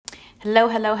Hello,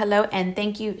 hello, hello, and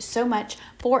thank you so much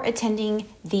for attending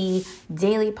the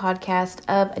daily podcast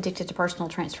of Addicted to Personal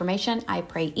Transformation. I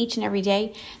pray each and every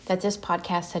day that this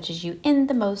podcast touches you in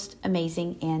the most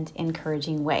amazing and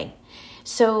encouraging way.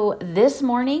 So this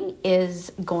morning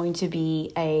is going to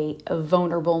be a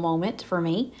vulnerable moment for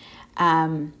me,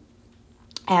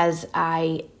 as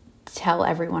I tell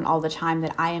everyone all the time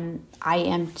that I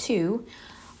am too,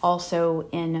 also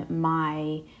in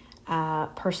my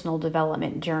personal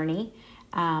development journey,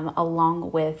 along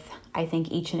with, I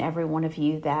think, each and every one of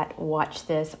you that watch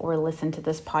this or listen to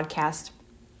this podcast.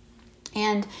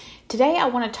 And today I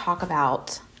want to talk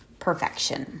about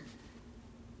perfection.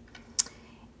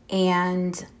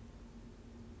 And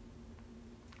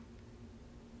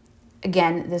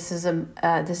again, this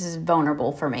is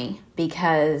vulnerable for me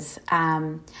because we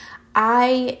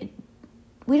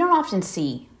don't often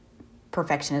see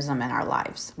perfectionism in our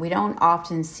lives. We don't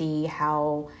often see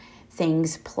how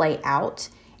things play out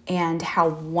and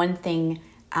how one thing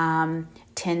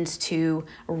tends to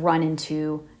run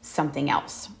into something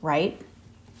else, right?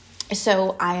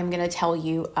 So I am going to tell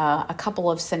you a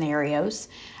couple of scenarios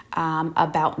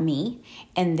about me,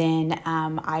 and then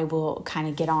I will kind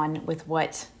of get on with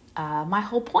what my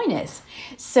whole point is.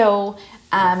 So,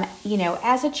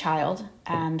 as a child,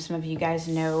 some of you guys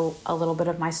know a little bit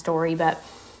of my story, but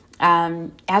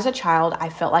as a child, I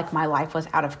felt like my life was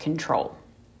out of control.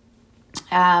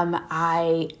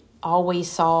 I always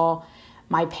saw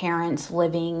my parents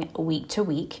living week to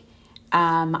week.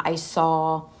 I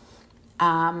saw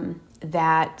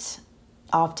that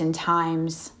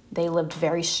oftentimes they lived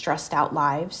very stressed out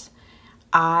lives.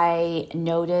 I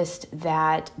noticed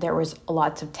that there was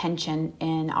lots of tension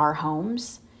in our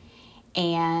homes.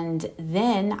 And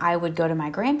then I would go to my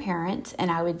grandparents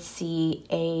and I would see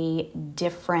a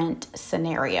different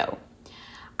scenario.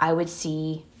 I would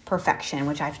see perfection,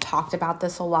 which I've talked about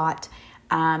this a lot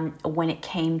when it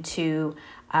came to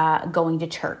going to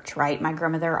church, right? My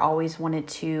grandmother always wanted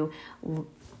to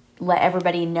let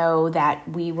everybody know that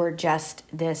we were just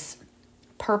this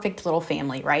perfect little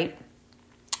family, right?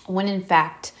 When in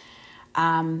fact,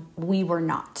 we were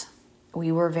not.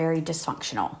 We were very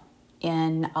dysfunctional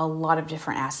in a lot of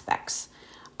different aspects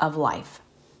of life.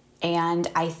 And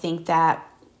I think that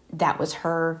was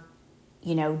her,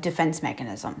 defense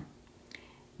mechanism.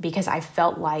 Because I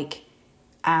felt like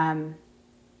as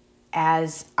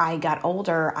I got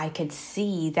older, I could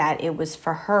see that it was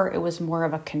for her, it was more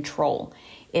of a control.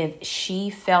 If she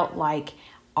felt like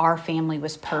our family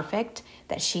was perfect,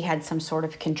 that she had some sort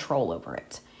of control over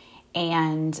it.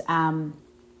 And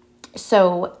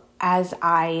so as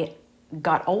I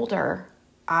got older,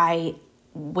 I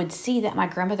would see that my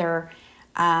grandmother,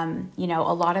 a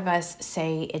lot of us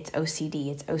say it's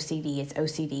OCD, it's OCD, it's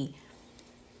OCD.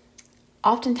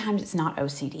 Oftentimes it's not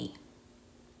OCD.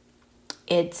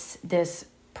 It's this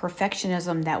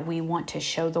perfectionism that we want to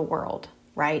show the world,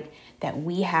 right? That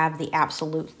we have the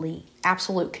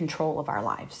absolute control of our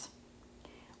lives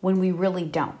when we really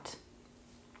don't.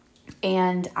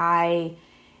 And I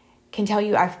can tell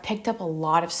you, I've picked up a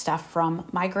lot of stuff from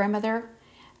my grandmother,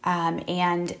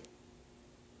 and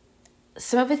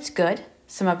some of it's good.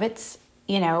 Some of it's,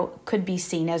 could be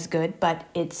seen as good, but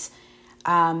it's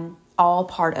all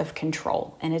part of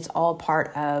control, and it's all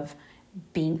part of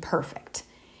being perfect.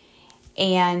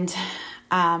 And,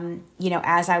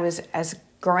 as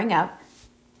growing up,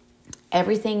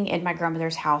 everything in my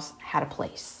grandmother's house had a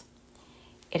place.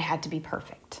 It had to be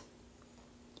perfect.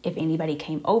 If anybody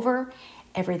came over,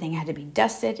 everything had to be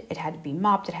dusted, it had to be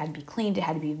mopped, it had to be cleaned, it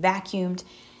had to be vacuumed.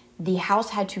 The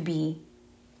house had to be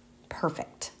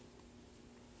perfect.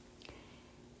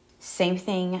 Same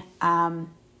thing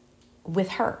with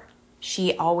her.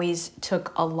 She always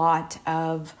took a lot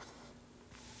of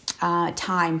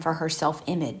time for her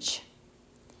self-image.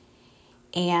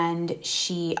 And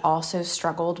she also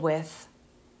struggled with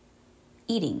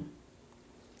eating.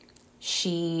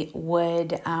 She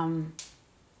would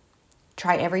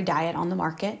try every diet on the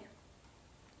market.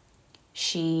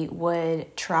 She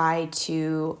would try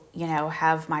to,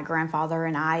 have my grandfather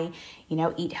and I,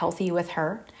 eat healthy with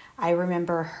her. I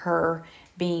remember her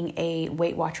being a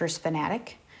Weight Watchers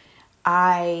fanatic.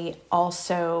 I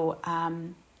also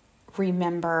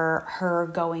remember her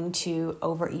going to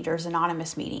Overeaters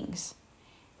Anonymous meetings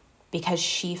because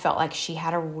she felt like she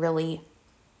had a really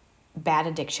bad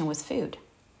addiction with food.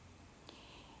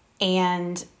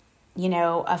 And,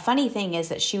 a funny thing is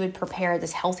that she would prepare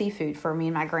this healthy food for me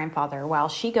and my grandfather while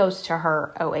she goes to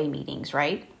her OA meetings,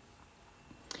 right?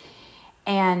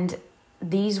 And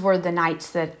these were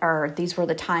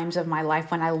the times of my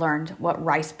life when I learned what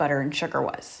rice, butter, and sugar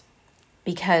was.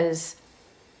 Because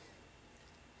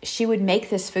she would make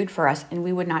this food for us and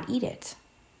we would not eat it.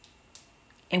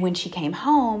 And when she came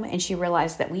home and she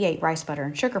realized that we ate rice, butter,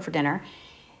 and sugar for dinner,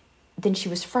 then she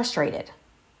was frustrated.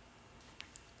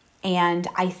 And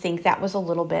I think that was a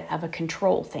little bit of a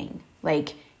control thing.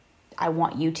 Like, I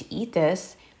want you to eat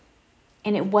this.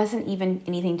 And it wasn't even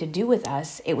anything to do with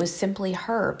us. It was simply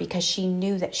her, because she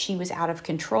knew that she was out of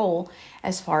control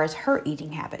as far as her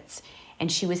eating habits.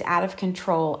 And she was out of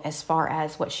control as far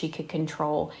as what she could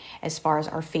control as far as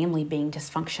our family being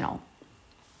dysfunctional.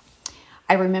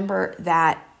 I remember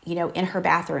that, in her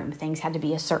bathroom, things had to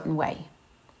be a certain way.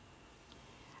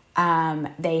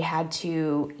 They had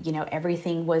to,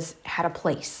 everything had a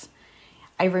place.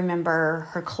 I remember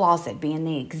her closet being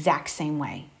the exact same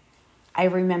way. I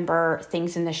remember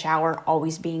things in the shower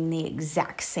always being the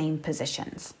exact same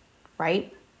positions,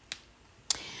 right?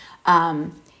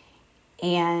 And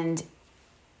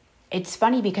it's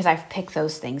funny because I've picked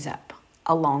those things up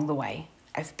along the way.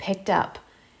 I've picked up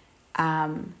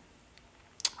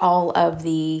all of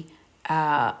the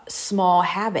small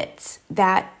habits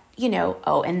that,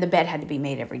 and the bed had to be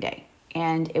made every day.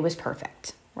 And it was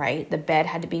perfect, right? The bed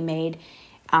had to be made.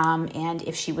 And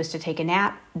if she was to take a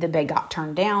nap, the bed got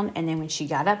turned down. And then when she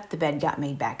got up, the bed got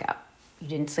made back up. You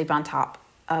didn't sleep on top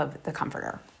of the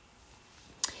comforter.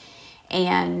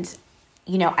 And,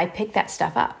 I picked that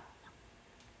stuff up.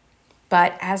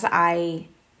 But as I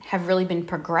have really been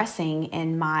progressing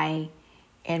in my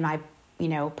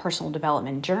personal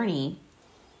development journey,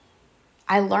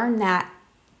 I learned that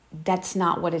that's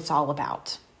not what it's all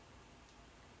about.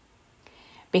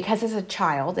 Because as a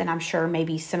child, and I'm sure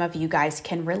maybe some of you guys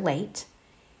can relate,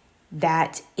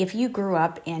 that if you grew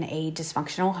up in a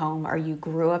dysfunctional home, or you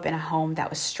grew up in a home that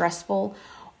was stressful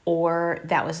or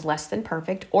that was less than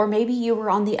perfect, or maybe you were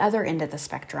on the other end of the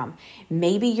spectrum.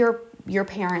 Maybe your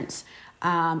parents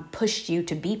pushed you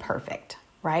to be perfect,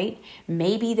 right?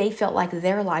 Maybe they felt like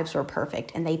their lives were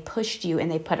perfect and they pushed you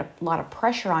and they put a lot of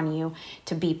pressure on you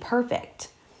to be perfect.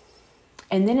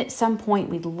 And then at some point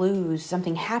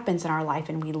something happens in our life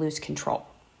and we lose control.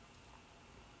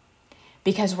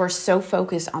 Because we're so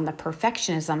focused on the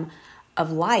perfectionism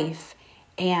of life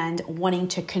and wanting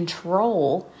to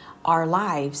control our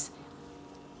lives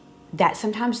that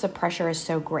sometimes the pressure is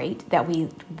so great that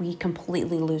we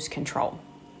completely lose control.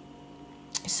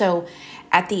 So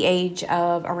at the age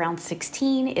of around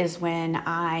 16 is when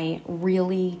I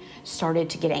really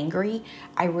started to get angry.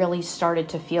 I really started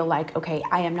to feel like, okay,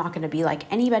 I am not going to be like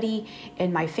anybody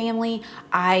in my family.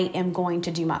 I am going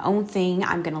to do my own thing.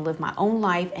 I'm going to live my own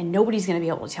life, and nobody's going to be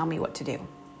able to tell me what to do.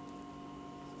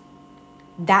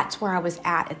 That's where I was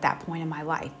at that point in my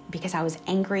life, because I was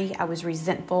angry. I was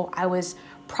resentful. I was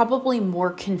probably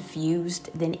more confused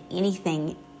than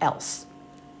anything else.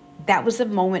 That was the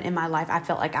moment in my life I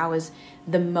felt like I was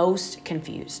the most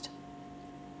confused,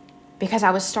 because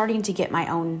I was starting to get my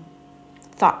own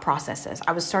thought processes.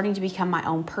 I was starting to become my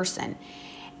own person.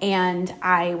 And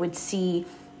I would see,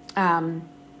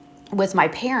 with my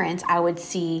parents, I would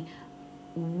see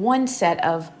one set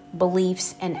of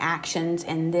beliefs and actions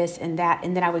and this and that.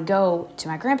 And then I would go to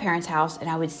my grandparents' house and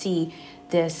I would see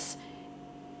this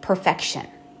perfection,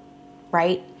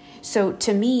 right? So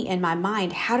to me, in my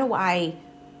mind, how do I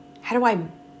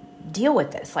deal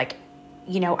with this? Like,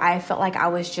 I felt like I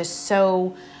was just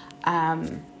so,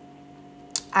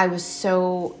 I was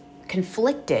so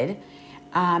conflicted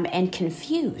and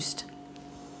confused.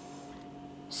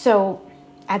 So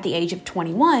at the age of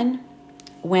 21,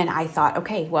 when I thought,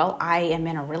 okay, well, I am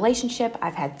in a relationship.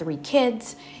 I've had 3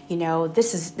 kids.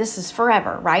 This is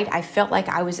forever, right? I felt like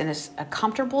I was in a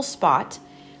comfortable spot,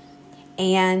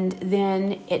 and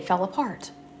then it fell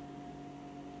apart.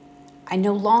 I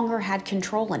no longer had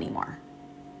control anymore.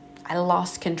 I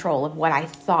lost control of what I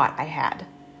thought I had.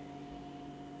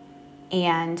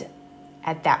 And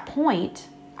at that point,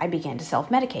 I began to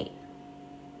self-medicate.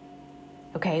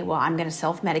 Okay, well, I'm going to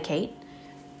self-medicate.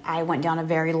 I went down a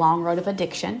very long road of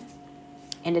addiction,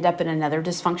 ended up in another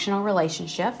dysfunctional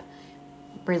relationship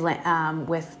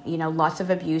with, lots of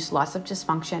abuse, lots of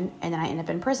dysfunction, and then I ended up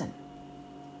in prison.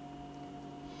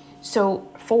 So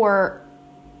for,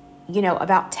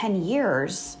 about 10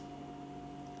 years,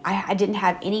 I didn't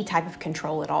have any type of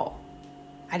control at all.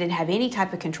 I didn't have any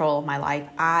type of control of my life.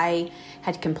 I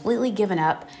had completely given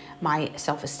up. My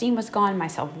self-esteem was gone. My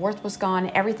self-worth was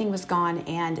gone. Everything was gone.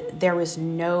 And there was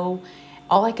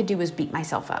all I could do was beat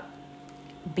myself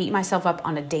up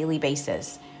on a daily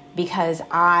basis, because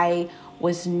I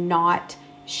was not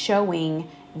showing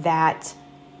that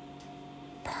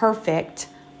perfect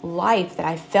life that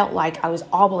I felt like I was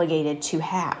obligated to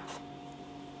have.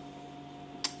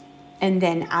 And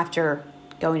then after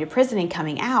going to prison and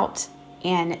coming out,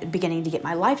 and beginning to get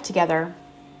my life together,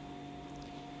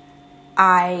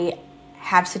 I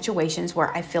have situations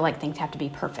where I feel like things have to be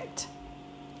perfect,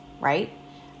 right?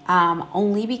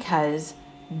 Only because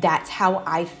that's how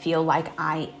I feel like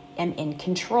I am in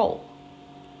control.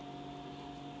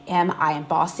 I am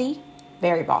bossy,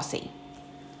 very bossy,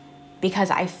 because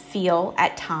I feel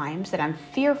at times that I'm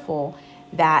fearful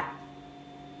that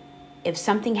if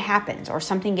something happens or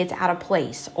something gets out of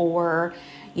place, or,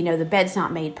 the bed's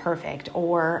not made perfect,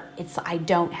 or I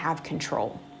don't have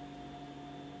control,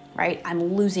 right?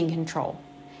 I'm losing control.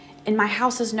 And my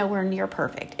house is nowhere near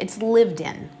perfect. It's lived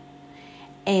in.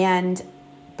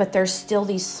 But there's still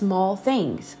these small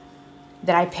things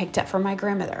that I picked up from my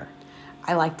grandmother.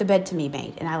 I like the bed to be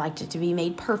made, and I liked it to be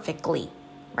made perfectly,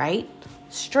 right?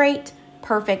 Straight,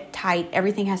 perfect, tight.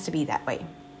 Everything has to be that way.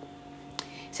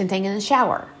 Same thing in the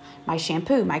shower. My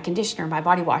shampoo, my conditioner, my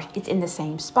body wash, it's in the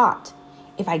same spot.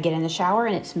 If I get in the shower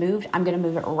and it's moved, I'm going to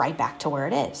move it right back to where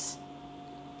it is.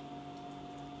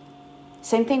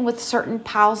 Same thing with certain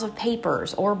piles of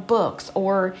papers or books,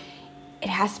 or it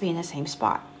has to be in the same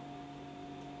spot.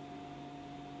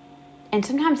 And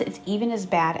sometimes it's even as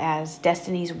bad as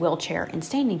Destiny's wheelchair and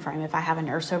standing frame. If I have a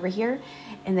nurse over here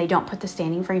and they don't put the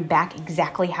standing frame back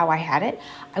exactly how I had it,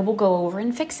 I will go over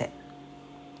and fix it.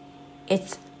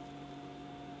 It's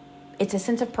a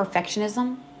sense of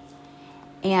perfectionism.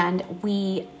 And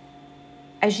we,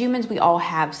 as humans, we all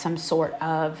have some sort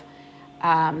of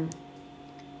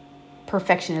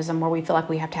perfectionism where we feel like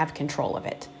we have to have control of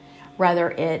it.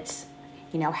 Whether it's,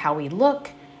 how we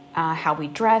look, how we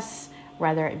dress,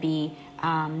 whether it be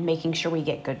making sure we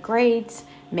get good grades,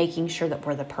 making sure that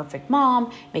we're the perfect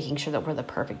mom, making sure that we're the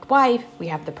perfect wife, we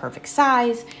have the perfect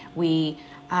size, it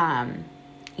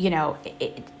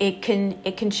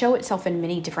can show itself in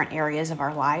many different areas of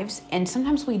our lives, and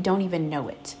sometimes we don't even know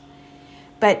it.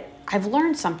 But I've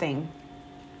learned something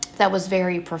that was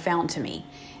very profound to me,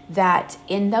 that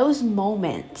in those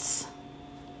moments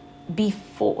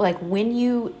before, like when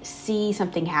you see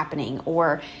something happening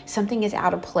or something is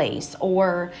out of place,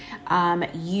 or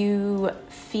you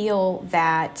feel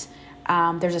that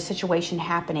there's a situation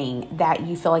happening that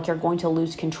you feel like you're going to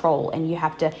lose control, and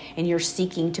you're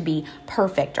seeking to be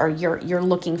perfect, or you're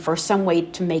looking for some way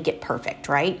to make it perfect,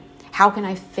 right? How can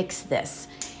I fix this?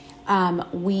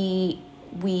 We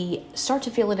start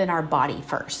to feel it in our body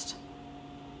first.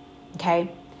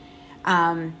 Okay?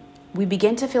 We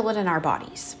begin to feel it in our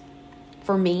bodies.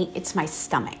 For me, it's my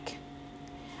stomach.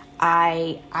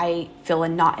 I feel a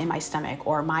knot in my stomach,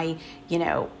 or my,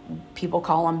 people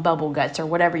call them bubble guts, or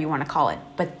whatever you want to call it.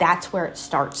 But that's where it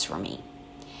starts for me.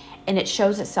 And it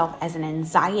shows itself as an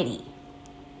anxiety.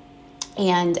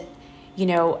 And,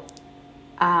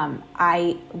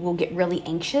 I will get really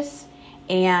anxious,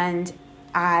 and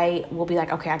I will be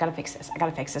like, okay, I got to fix this. I got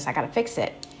to fix this. I got to fix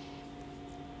it.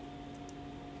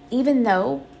 Even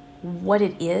though what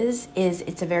it is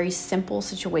it's a very simple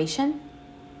situation,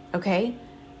 okay?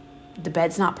 The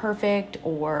bed's not perfect,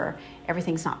 or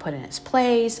everything's not put in its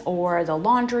place, or the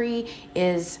laundry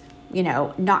is,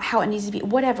 not how it needs to be,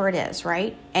 whatever it is,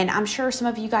 right? And I'm sure some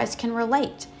of you guys can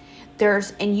relate.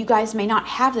 And you guys may not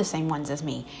have the same ones as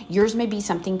me. Yours may be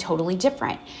something totally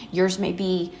different. Yours may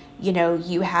be,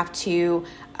 you have to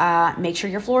make sure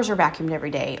your floors are vacuumed every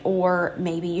day, or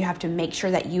maybe you have to make sure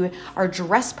that you are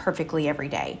dressed perfectly every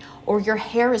day, or your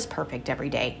hair is perfect every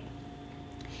day.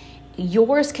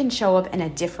 Yours can show up in a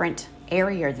different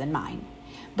area than mine.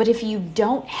 But if you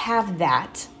don't have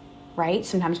that, right?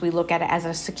 Sometimes we look at it as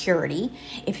a security.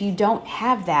 If you don't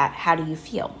have that, how do you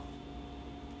feel?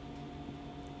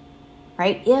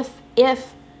 Right?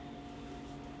 If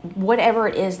whatever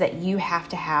it is that you have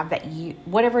to have,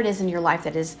 whatever it is in your life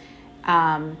that is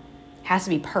has to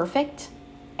be perfect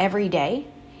every day,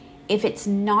 if it's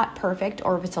not perfect,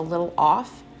 or if it's a little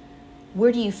off,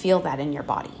 where do you feel that in your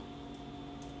body?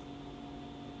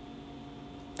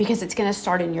 Because it's going to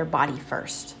start in your body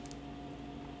first.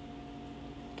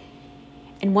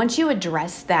 And once you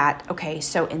address that, okay,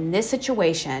 so in this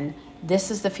situation,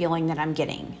 this is the feeling that I'm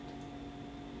getting.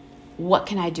 What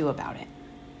can I do about it?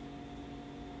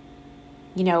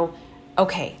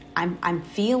 Okay, I'm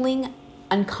feeling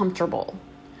uncomfortable.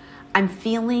 I'm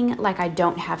feeling like I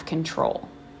don't have control.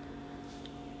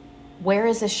 Where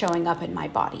is this showing up in my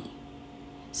body?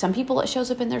 Some people, it shows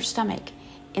up in their stomach,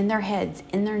 in their heads,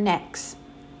 in their necks,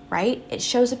 right? It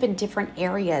shows up in different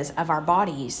areas of our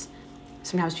bodies.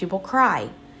 Sometimes people cry,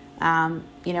 and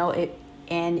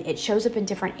it shows up in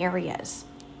different areas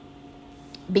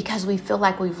because we feel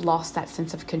like we've lost that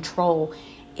sense of control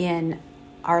in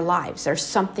our lives. There's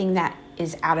something that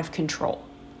is out of control.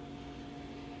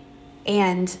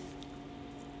 And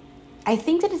I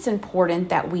think that it's important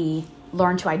that we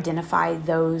learn to identify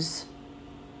those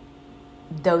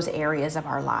areas of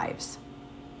our lives.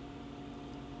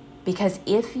 Because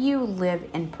if you live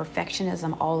in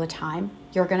perfectionism all the time,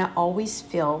 you're going to always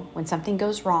feel, when something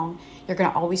goes wrong, you're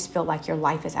going to always feel like your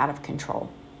life is out of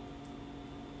control.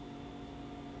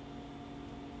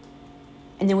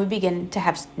 And then we begin to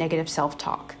have negative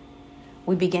self-talk.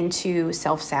 We begin to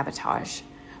self-sabotage.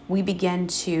 We begin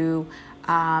to,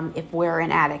 if we're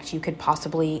an addict, you could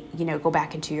possibly, go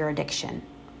back into your addiction,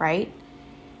 right?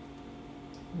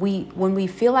 When we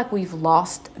feel like we've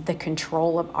lost the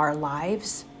control of our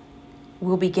lives,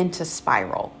 we'll begin to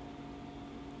spiral.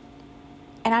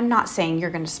 And I'm not saying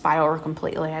you're going to spiral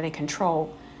completely out of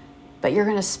control, but you're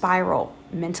going to spiral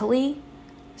mentally.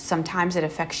 Sometimes it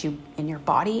affects you in your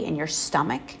body, in your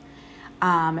stomach.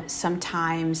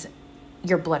 Sometimes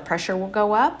your blood pressure will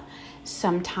go up.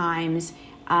 Sometimes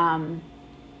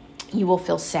you will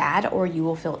feel sad or you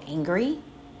will feel angry.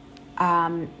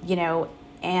 And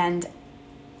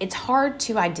it's hard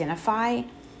to identify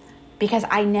because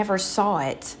I never saw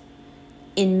it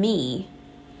in me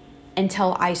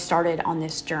until I started on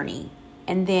this journey.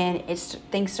 And then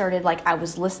things started, like I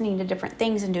was listening to different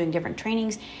things and doing different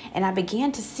trainings, and I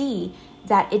began to see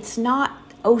that it's not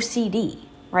OCD,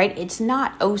 right? It's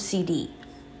not OCD.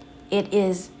 It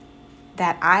is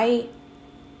that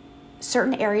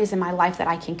certain areas in my life that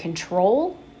I can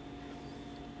control,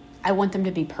 I want them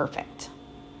to be perfect,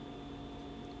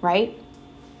 right?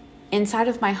 Inside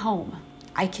of my home,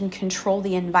 I can control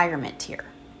the environment here.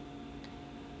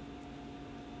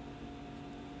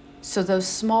 So those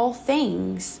small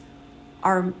things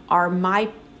are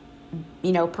my,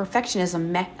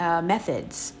 perfectionism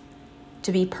methods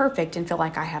to be perfect and feel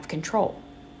like I have control.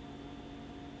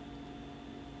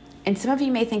 And some of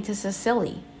you may think this is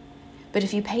silly, but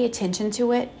if you pay attention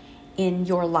to it in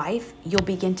your life, you'll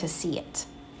begin to see it.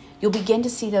 You'll begin to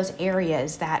see those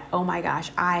areas that, oh my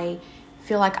gosh, I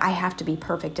feel like I have to be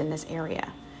perfect in this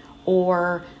area.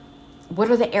 Or what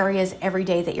are the areas every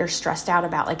day that you're stressed out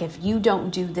about? Like if you don't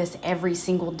do this every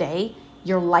single day,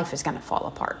 your life is going to fall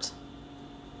apart.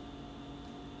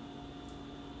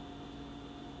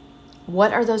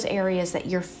 What are those areas that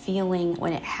you're feeling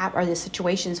when or the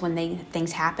situations when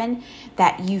things happen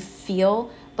that you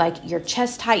feel like your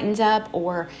chest tightens up,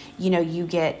 or you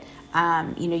get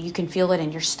you can feel it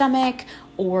in your stomach,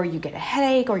 or you get a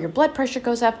headache, or your blood pressure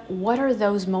goes up? What are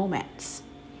those moments?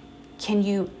 Can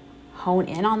you hone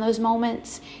in on those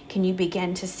moments? Can you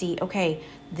begin to see, okay,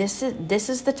 this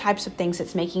is the types of things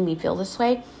that's making me feel this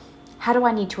way. How do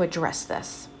I need to address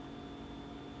this?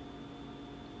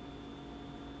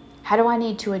 How do I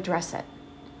need to address it?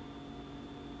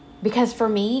 Because for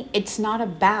me, it's not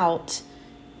about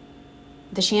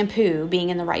the shampoo being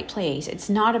in the right place. It's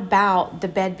not about the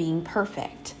bed being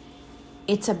perfect.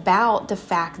 It's about the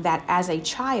fact that as a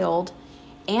child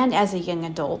and as a young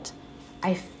adult,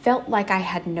 I felt like I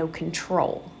had no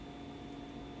control.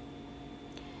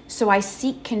 So I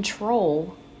seek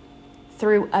control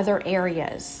through other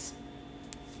areas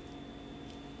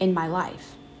in my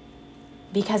life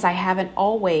because I haven't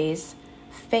always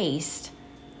faced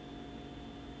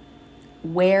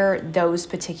where those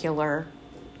particular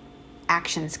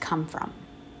actions come from.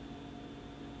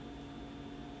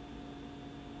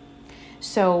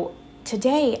 So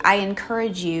today, I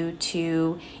encourage you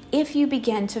to, if you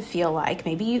begin to feel like,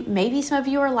 maybe some of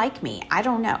you are like me, I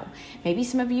don't know. Maybe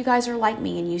some of you guys are like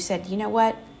me and you said, you know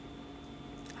what,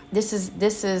 this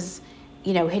is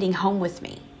hitting home with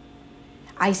me.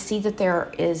 I see that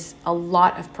there is a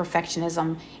lot of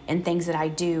perfectionism in things that I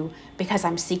do because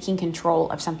I'm seeking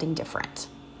control of something different.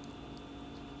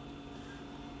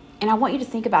 And I want you to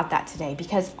think about that today,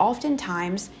 because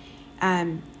oftentimes,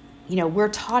 we're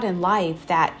taught in life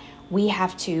that we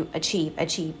have to achieve.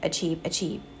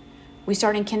 We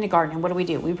start in kindergarten, and what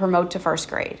do? We promote to first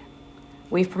grade.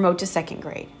 We promote to second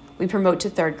grade. We promote to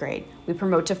third grade. We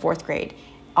promote to fourth grade,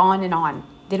 on and on.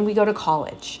 Then we go to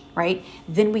college, right?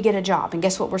 Then we get a job, and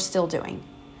guess what we're still doing?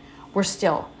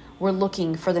 We're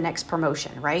looking for the next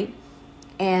promotion, right?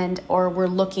 Or we're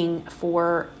looking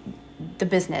for the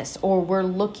business, or we're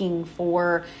looking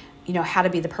for how to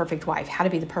be the perfect wife, how to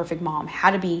be the perfect mom, how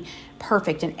to be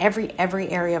perfect in every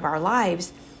area of our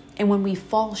lives. And when we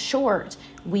fall short,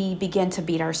 we begin to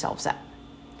beat ourselves up.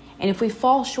 And if we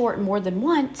fall short more than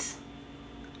once,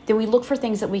 then we look for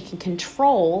things that we can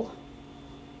control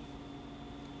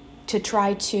to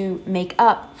try to make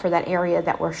up for that area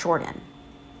that we're short in.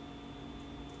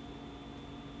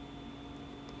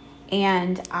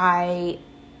 And I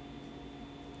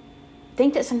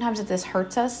think that sometimes that this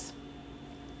hurts us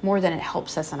more than it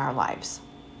helps us in our lives.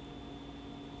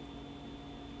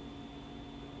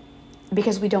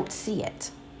 because we don't see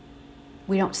it.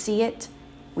 We don't see it.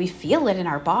 We feel it in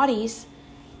our bodies,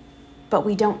 but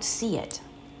we don't see it.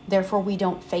 Therefore, we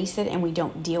don't face it and we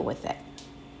don't deal with it.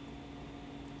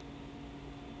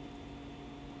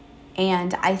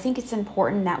 And I think it's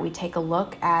important that we take a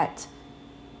look at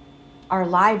our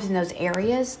lives in those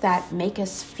areas that make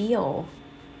us feel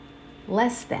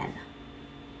less than.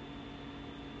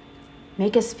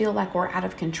 Make us feel like we're out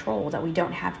of control, that we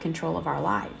don't have control of our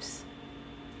lives.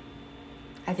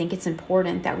 I think it's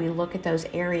important that we look at those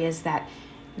areas that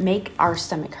make our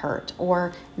stomach hurt,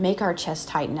 or make our chest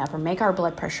tighten up, or make our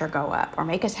blood pressure go up, or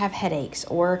make us have headaches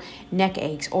or neck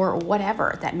aches, or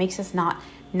whatever that makes us not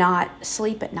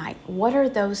sleep at night. What are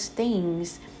those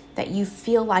things that you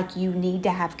feel like you need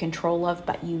to have control of,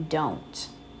 but you don't?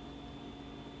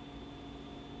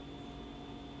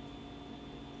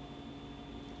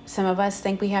 Some of us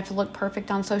think we have to look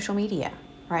perfect on social media,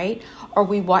 right? Or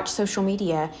we watch social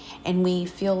media and we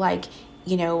feel like,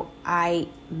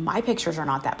 my pictures are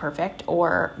not that perfect,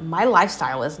 or my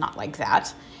lifestyle is not like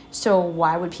that. So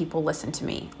why would people listen to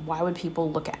me? Why would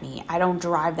people look at me? I don't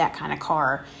drive that kind of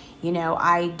car.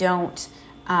 I don't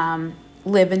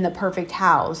live in the perfect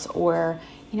house, or,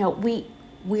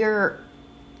 we're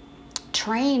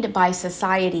trained by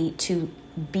society to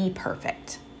be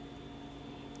perfect.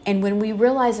 And when we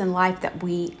realize in life that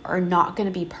we are not going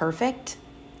to be perfect,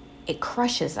 it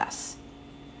crushes us.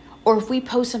 Or if we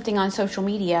post something on social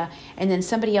media and then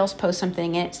somebody else posts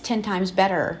something and it's 10 times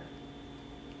better,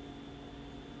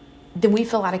 then we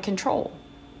feel out of control.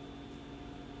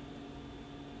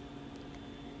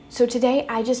 So today,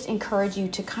 I just encourage you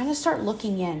to kind of start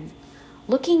looking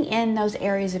in those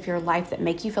areas of your life that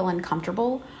make you feel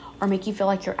uncomfortable, or make you feel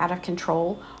like you're out of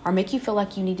control, or make you feel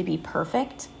like you need to be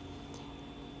perfect.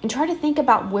 And try to think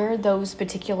about where those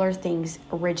particular things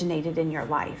originated in your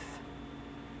life.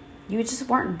 You just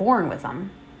weren't born with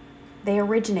them. They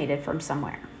originated from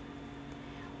somewhere.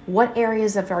 What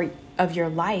areas of your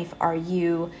life are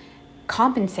you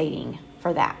compensating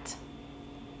for that?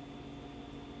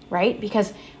 Right?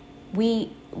 Because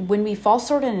when we fall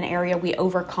short in an area, we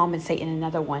overcompensate in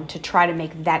another one to try to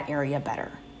make that area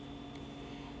better.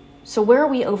 So where are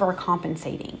we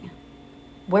overcompensating?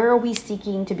 Where are we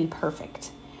seeking to be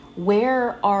perfect?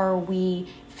 Where are we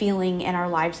feeling in our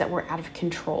lives that we're out of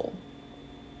control?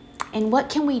 And what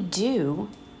can we do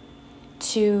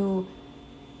to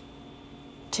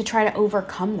try to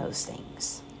overcome those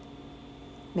things?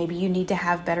 Maybe you need to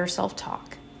have better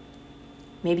self-talk.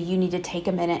 Maybe you need to take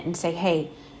a minute and say,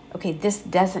 hey, okay, this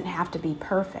doesn't have to be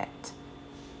perfect,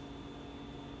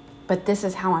 but this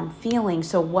is how I'm feeling.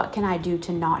 So what can I do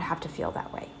to not have to feel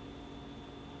that way?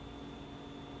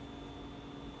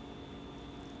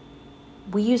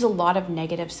 We use a lot of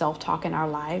negative self-talk in our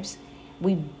lives.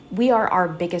 We are our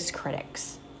biggest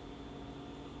critics.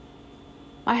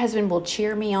 My husband will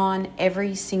cheer me on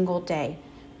every single day,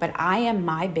 but I am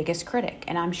my biggest critic,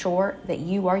 and I'm sure that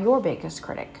you are your biggest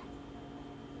critic.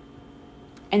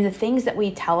 And the things that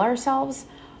we tell ourselves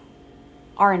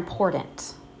are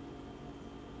important.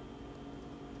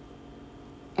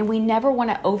 And we never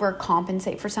want to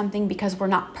overcompensate for something because we're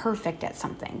not perfect at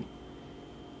something.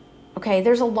 Okay,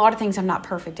 there's a lot of things I'm not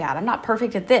perfect at. I'm not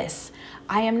perfect at this.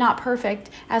 I am not perfect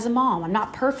as a mom. I'm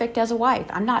not perfect as a wife.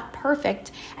 I'm not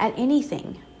perfect at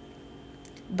anything.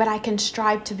 But I can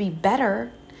strive to be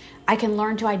better. I can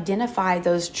learn to identify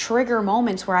those trigger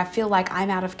moments where I feel like I'm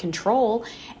out of control,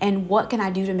 and what can I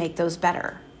do to make those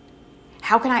better?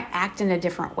 How can I act in a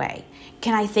different way?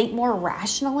 Can I think more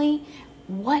rationally?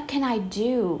 What can I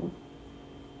do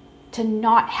to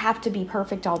not have to be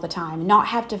perfect all the time, not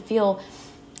have to feel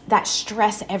that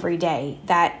stress every day,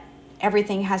 that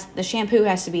the shampoo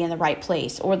has to be in the right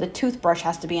place, or the toothbrush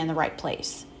has to be in the right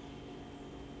place?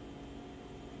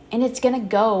 And it's going to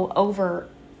go over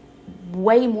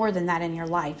way more than that in your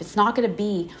life. It's not going to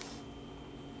be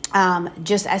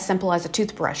just as simple as a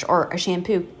toothbrush or a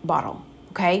shampoo bottle,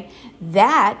 okay?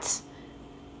 That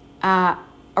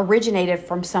originated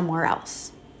from somewhere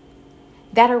else.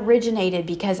 That originated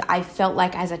because I felt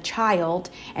like as a child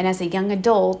and as a young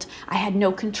adult, I had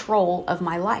no control of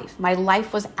my life. My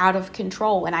life was out of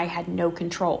control and I had no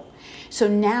control. So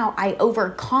now I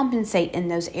overcompensate in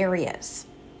those areas,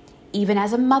 even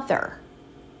as a mother.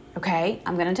 Okay,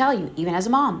 I'm going to tell you, even as a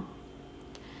mom,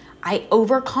 I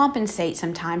overcompensate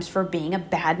sometimes for being a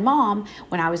bad mom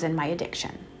when I was in my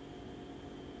addiction.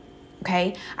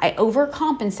 Okay, I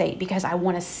overcompensate because I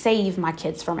want to save my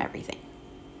kids from everything.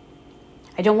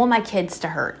 I don't want my kids to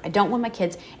hurt. I don't want my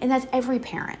kids, and that's every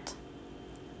parent.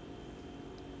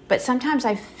 But sometimes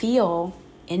I feel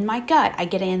in my gut, I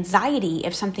get anxiety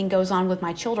if something goes on with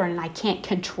my children and I can't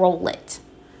control it,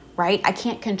 right? I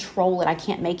can't control it. I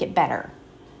can't make it better.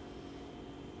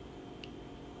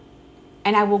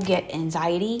 And I will get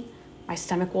anxiety. My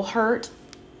stomach will hurt.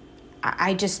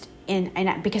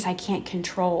 Because I can't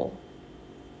control.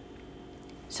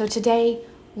 So today,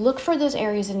 look for those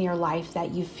areas in your life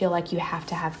that you feel like you have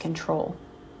to have control.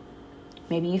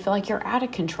 Maybe you feel like you're out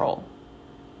of control.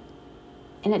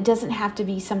 And it doesn't have to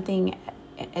be something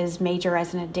as major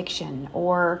as an addiction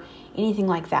or anything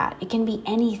like that. It can be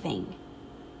anything.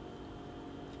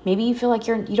 Maybe you feel like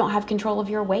you don't have control of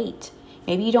your weight.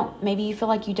 Maybe you feel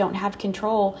like you don't have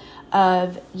control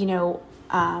of,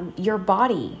 your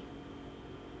body.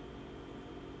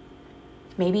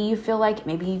 Maybe you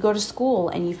go to school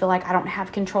and you feel like I don't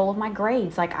have control of my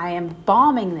grades, like I am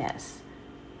bombing this.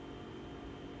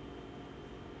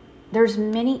 There's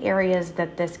many areas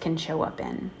that this can show up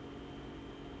in.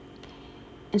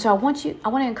 And so I want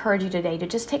to encourage you today to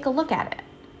just take a look at it.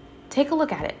 Take a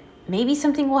look at it. Maybe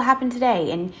something will happen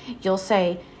today and you'll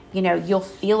say, you'll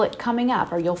feel it coming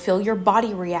up, or you'll feel your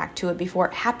body react to it before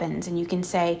it happens. And you can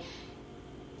say,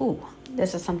 ooh,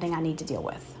 this is something I need to deal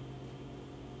with.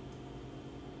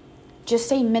 Just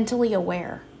stay mentally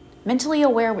aware. Mentally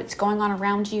aware what's going on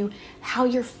around you, how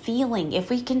you're feeling. If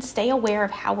we can stay aware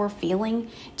of how we're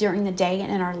feeling during the day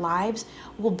and in our lives,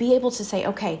 we'll be able to say,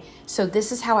 okay, so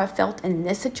this is how I felt in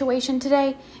this situation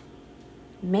today.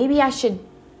 Maybe I should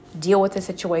deal with the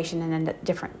situation in a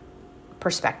different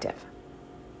perspective.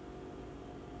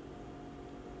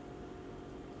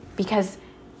 Because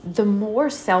the more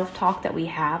self-talk that we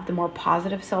have, the more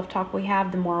positive self-talk we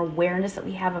have, the more awareness that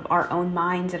we have of our own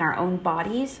minds and our own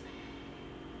bodies,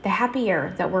 the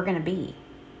happier that we're going to be.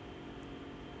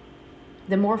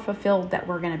 The more fulfilled that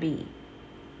we're going to be.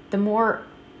 The more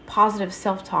positive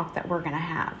self-talk that we're going to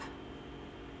have.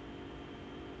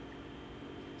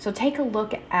 So take a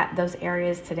look at those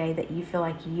areas today that you feel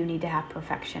like you need to have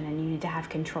perfection and you need to have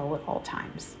control at all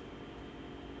times.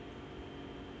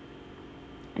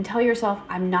 And tell yourself,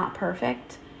 I'm not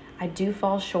perfect. I do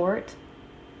fall short.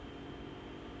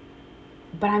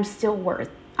 But I'm still worth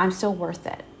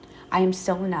it. I am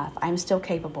still enough. I am still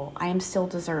capable. I am still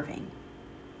deserving.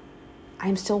 I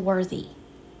am still worthy.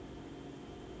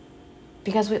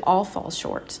 Because we all fall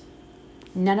short.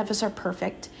 None of us are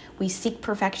perfect. We seek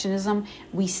perfectionism.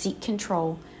 We seek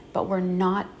control. But we're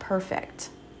not perfect.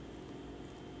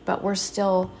 But we're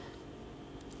still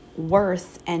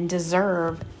worth and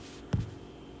deserve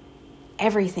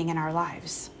everything in our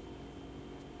lives.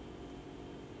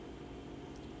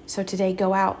 So today,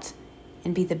 go out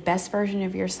and be the best version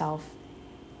of yourself,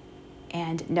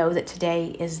 and know that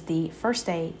today is the first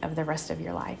day of the rest of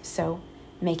your life. So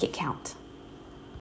make it count.